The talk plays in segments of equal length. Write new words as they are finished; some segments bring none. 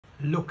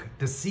Look,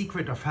 the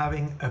secret of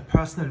having a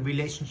personal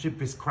relationship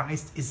with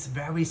Christ is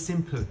very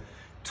simple.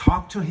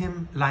 Talk to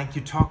him like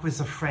you talk with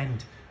a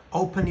friend.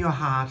 Open your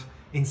heart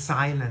in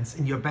silence,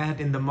 in your bed,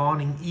 in the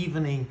morning,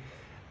 evening,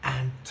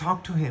 and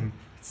talk to him.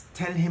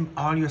 Tell him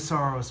all your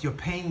sorrows, your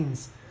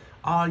pains,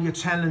 all your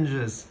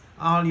challenges,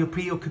 all your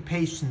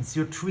preoccupations,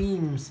 your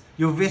dreams,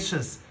 your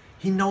wishes.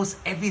 He knows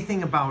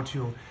everything about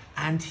you,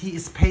 and he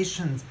is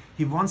patient.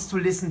 He wants to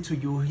listen to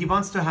you. He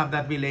wants to have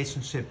that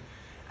relationship,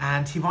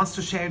 and he wants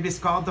to share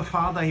with God the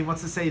Father. He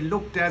wants to say,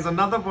 look, there's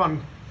another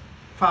one,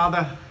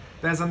 Father.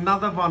 There's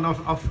another one of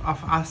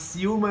us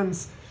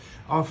humans,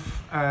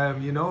 of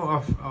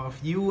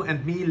you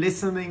and me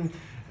listening.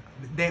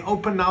 They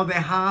open now their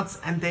hearts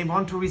and they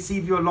want to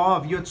receive your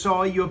love, your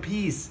joy, your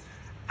peace.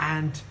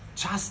 And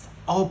just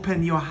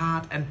open your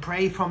heart and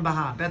pray from the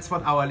heart. That's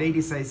what Our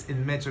Lady says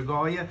in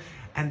Medjugorje.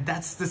 And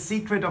that's the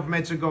secret of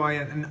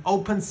Medjugorje, an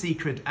open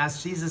secret.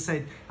 As Jesus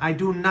said, I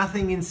do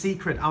nothing in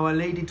secret. Our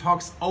Lady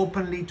talks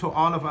openly to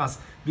all of us.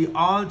 We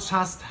all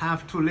just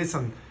have to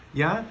listen.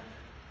 Yeah?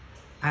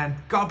 And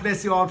God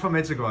bless you all from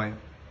Medjugorje.